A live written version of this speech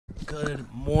Good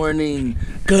morning.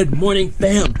 Good morning,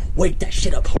 fam. Wake that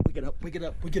shit up. Wake it up. Wake it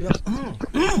up. Wake it up.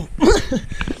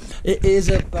 It is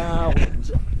about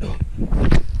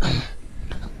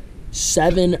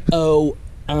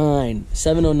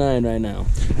 7:09 right now.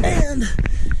 And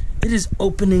it is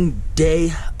opening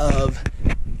day of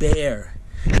Bear.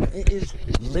 It is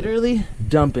literally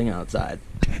dumping outside.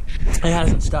 It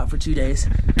hasn't stopped for 2 days.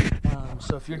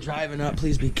 So if you're driving up,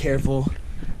 please be careful.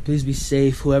 Please be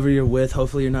safe, whoever you're with.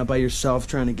 Hopefully you're not by yourself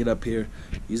trying to get up here.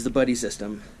 Use the buddy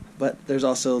system. But there's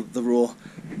also the rule,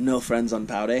 no friends on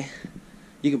POW day.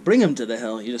 You can bring them to the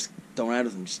hill, you just don't ride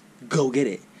with them. Just go get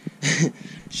it.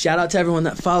 Shout out to everyone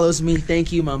that follows me.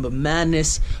 Thank you, Mamba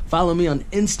Madness. Follow me on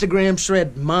Instagram,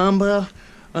 Shred Mamba.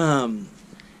 And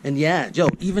yeah, yo,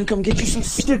 even come get you some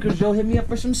stickers, yo. Hit me up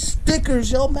for some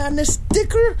stickers, yo. Madness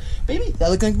sticker. Baby, that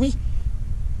look like me?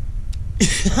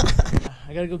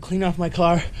 I gotta go clean off my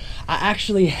car. I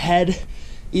actually head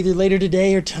either later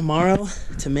today or tomorrow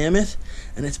to Mammoth,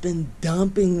 and it's been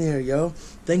dumping there, yo.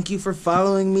 Thank you for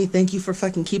following me. Thank you for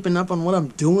fucking keeping up on what I'm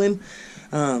doing.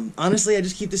 Honestly, I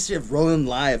just keep this shit rolling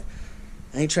live.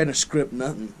 I ain't trying to script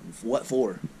nothing. What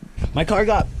for? My car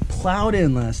got plowed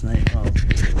in last night. Oh,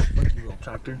 fuck you, little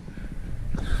tractor.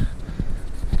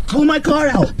 Pull my car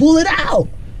out! Pull it out!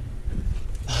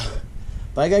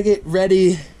 But I gotta get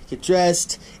ready, get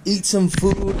dressed, eat some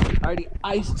food. I already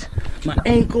iced my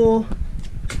ankle.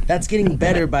 That's getting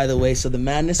better, by the way, so the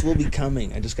madness will be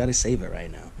coming. I just gotta save it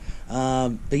right now.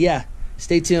 But yeah,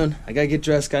 stay tuned. I gotta get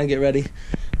dressed, gotta get ready.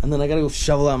 And then I gotta go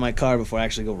shovel out my car before I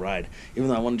actually go ride. Even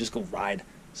though I wanna just go ride.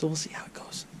 So we'll see how it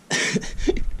goes.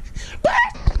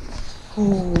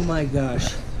 Oh my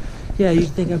gosh. Yeah,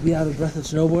 you'd think I'd be out of breath of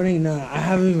snowboarding? Nah, I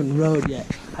haven't even rode yet.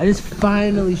 I just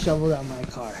finally shoveled out my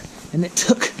car. And it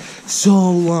took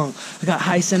so long. I got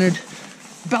high centered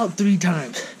about 3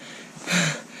 times.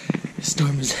 The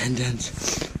storm is intense.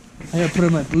 I gotta put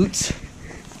on my boots.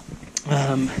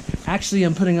 Actually,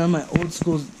 I'm putting on my old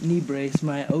school knee brace,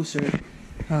 my Oser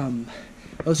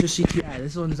CTI.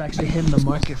 This one's actually hitting the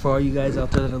market for all you guys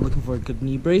out there that are looking for a good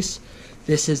knee brace.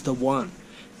 This is the one.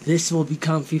 This will be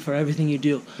comfy for everything you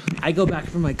do. I go back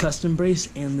for my custom brace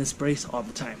and this brace all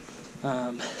the time.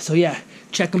 So yeah,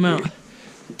 check them out.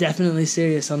 Definitely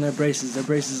serious on their braces. Their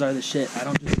braces are the shit. I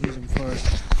don't just use them for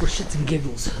shits and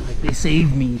giggles. Like, they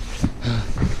save me.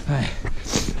 Alright,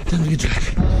 time to get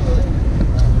dressed.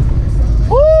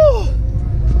 Woo!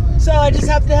 So I just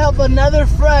have to help another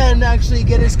friend actually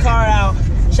get his car out.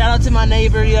 Shout out to my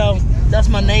neighbor, yo. That's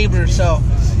my neighbor, so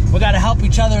we gotta help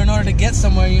each other in order to get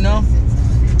somewhere, you know?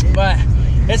 But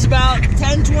it's about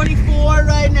 10:24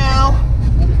 right now,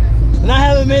 and I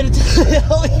haven't made it to the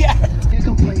hill yet.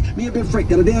 Me and Ben Frank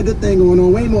got a damn good thing going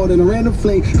on, way more than a random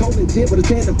flame. Cold and jet with a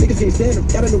tandem, niggas can't stand them.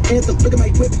 Got a new anthem, look at my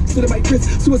whip, spit at my Chris.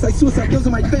 Suicide, bills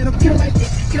in my phantom. Get on my dick,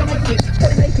 get on my dick,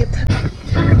 make it.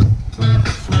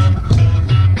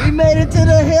 We made it to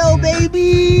the hill,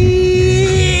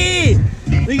 baby!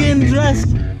 We getting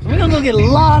dressed. We're gonna go get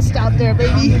lost out there,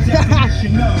 baby.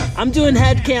 I'm doing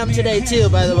head camp today too,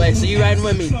 by the way, so you riding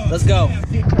with me. Let's go.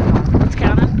 Let's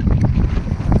count it.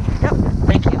 Yep,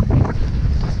 thank you.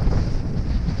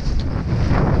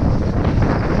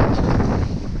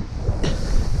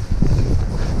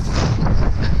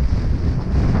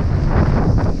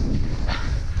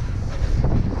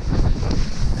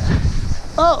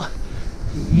 Oh,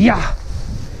 yeah.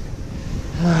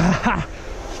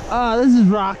 Oh, this is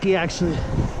rocky, actually.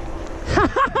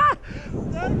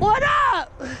 What up?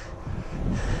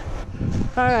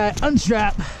 All right,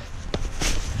 unstrap.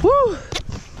 Woo.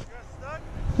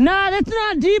 Nah, that's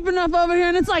not deep enough over here,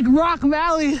 and it's like Rock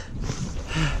Valley.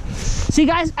 See,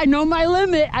 guys, I know my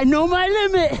limit. I know my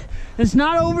limit. It's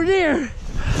not over there.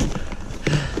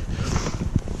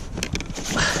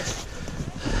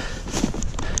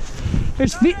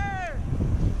 There's feet.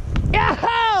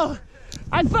 Yeah!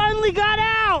 I finally got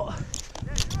out!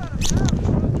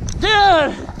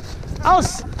 Dude! I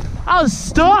was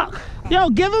stuck! Yo,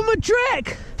 give him a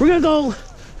trick! We're gonna go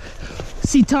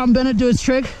see Tom Bennett do his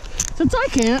trick, since I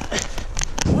can't.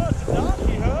 Oh, it's a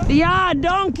donkey, huh? Yeah,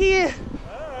 donkey!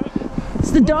 Alright.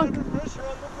 It's the donkey. First run,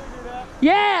 we'll figure it out.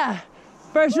 Yeah!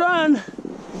 First run.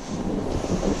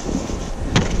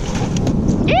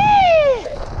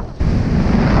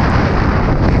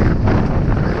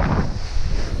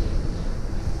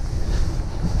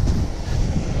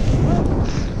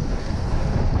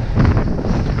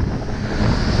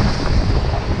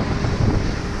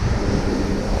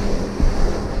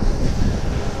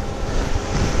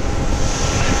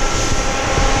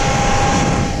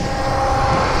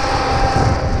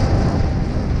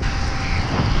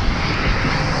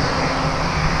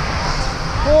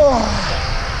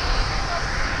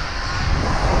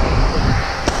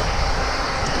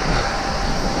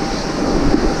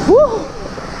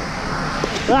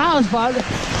 one's fun.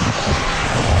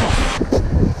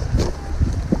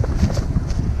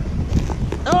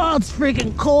 Oh, it's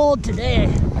freaking cold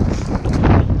today.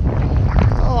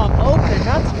 Oh, I'm open,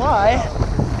 that's why.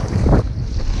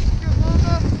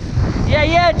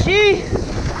 Yeah, gee.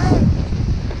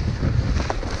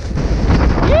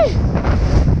 Yee.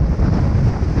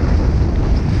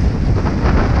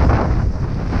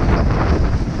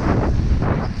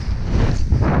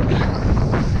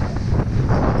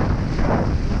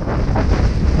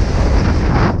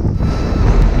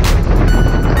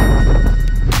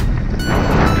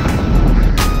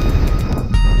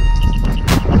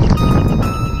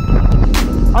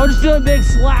 I'll just do a big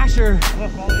slasher.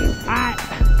 Alright.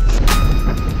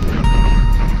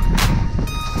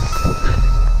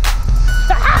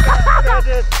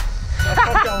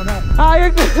 Oh,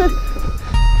 you're good.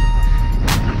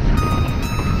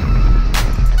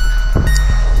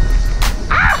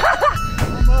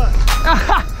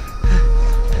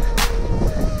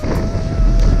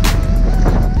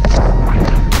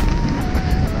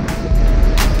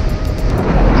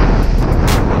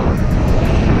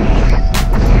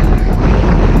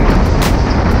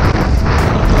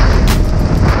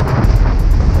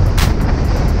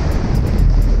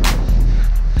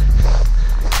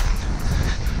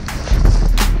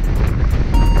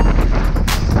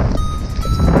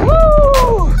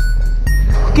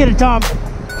 Get it, Tom.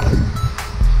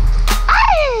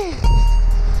 Aye!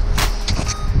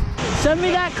 Send me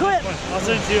that clip. I'll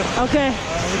send it to you. Okay.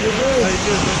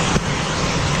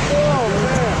 Oh,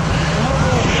 man.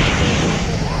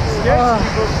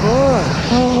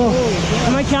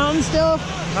 Am I counting still?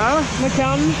 Huh? Am I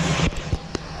counting?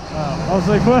 I was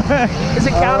like, what? Is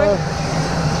it counting?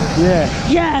 Yeah.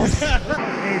 Yes!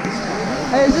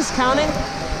 Hey, is this counting?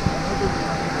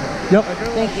 Yep.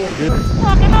 Thank you.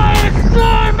 Fucking iron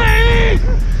storm, baby!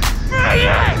 Bring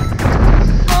it!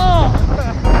 Oh,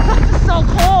 this is so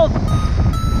cold.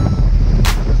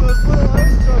 Those little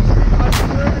ice trucks, I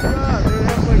swear to God, they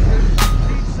have like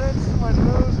 8 cents in my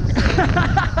nose or something.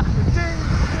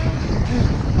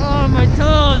 Oh, my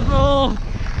toes, bro.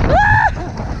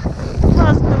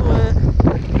 Let's do it.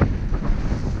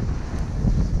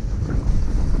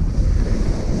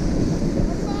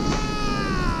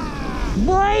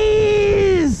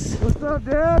 Boys! What's up,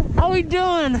 dude? How we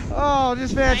doing? Oh,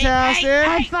 just fantastic.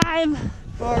 High five.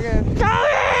 Fucking.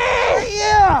 Tommy!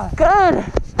 Yeah! Good.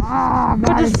 Oh,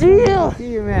 Good to see you.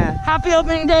 See you, man. Happy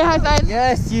opening day. High five.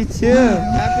 Yes, you too.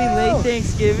 Happy late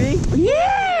Thanksgiving. Yeah!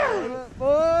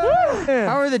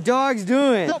 How are the dogs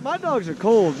doing? My dogs are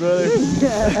cold, brother.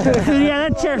 Yeah,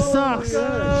 that chair sucks.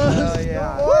 Oh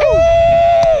yeah.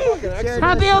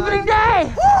 Happy opening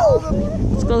day!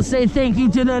 Let's go say thank you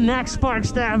to the next park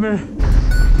stabber.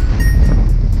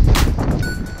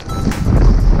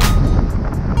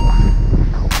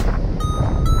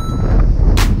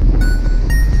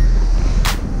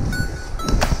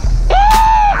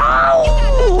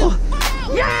 Oh!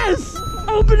 Yes!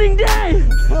 Opening day!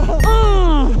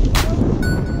 Oh!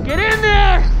 Get in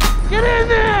there! Get in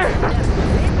there!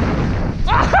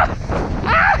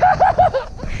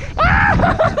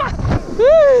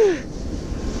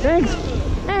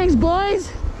 Thanks, boys.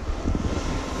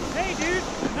 Hey, dude.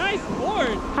 Nice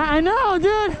board. I know,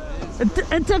 dude.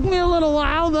 It took me a little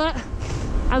while, but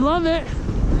I love it.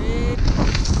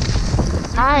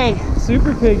 Hi.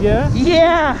 Super pig, yeah?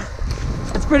 Yeah.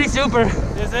 It's pretty super.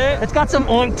 Is it? It's got some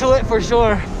oomph to it for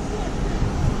sure.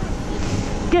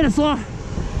 Get it, Swan.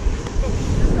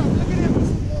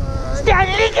 Stop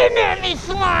looking at me,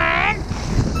 Swan.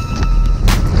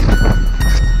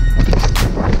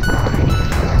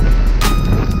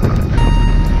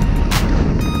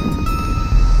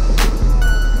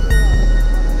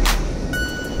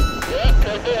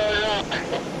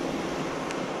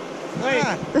 Wait. I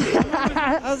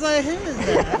was like, who is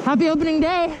that? Happy opening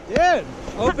day. Dude,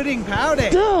 opening pow day.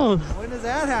 Dude, When does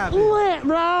that happen? lit,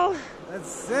 bro. That's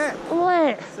sick.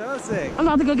 Lit. So sick. I'm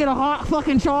about to go get a hot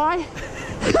fucking chai.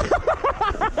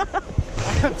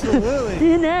 Absolutely.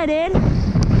 You know, dude.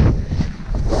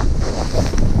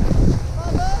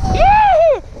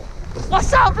 Yee!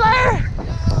 What's up, player?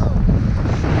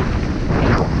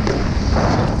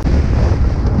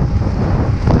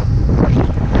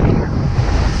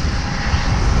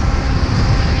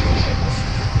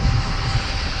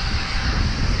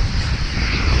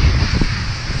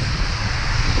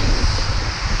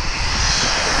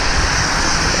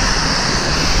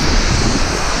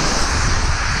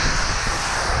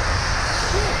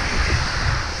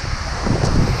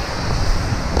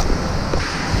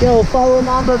 Yo, follow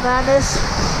MAMBA Madness.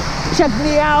 Check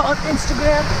me out on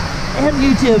Instagram and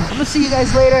YouTube. We'll see you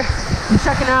guys later. I'm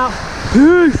checking out.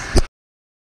 Peace.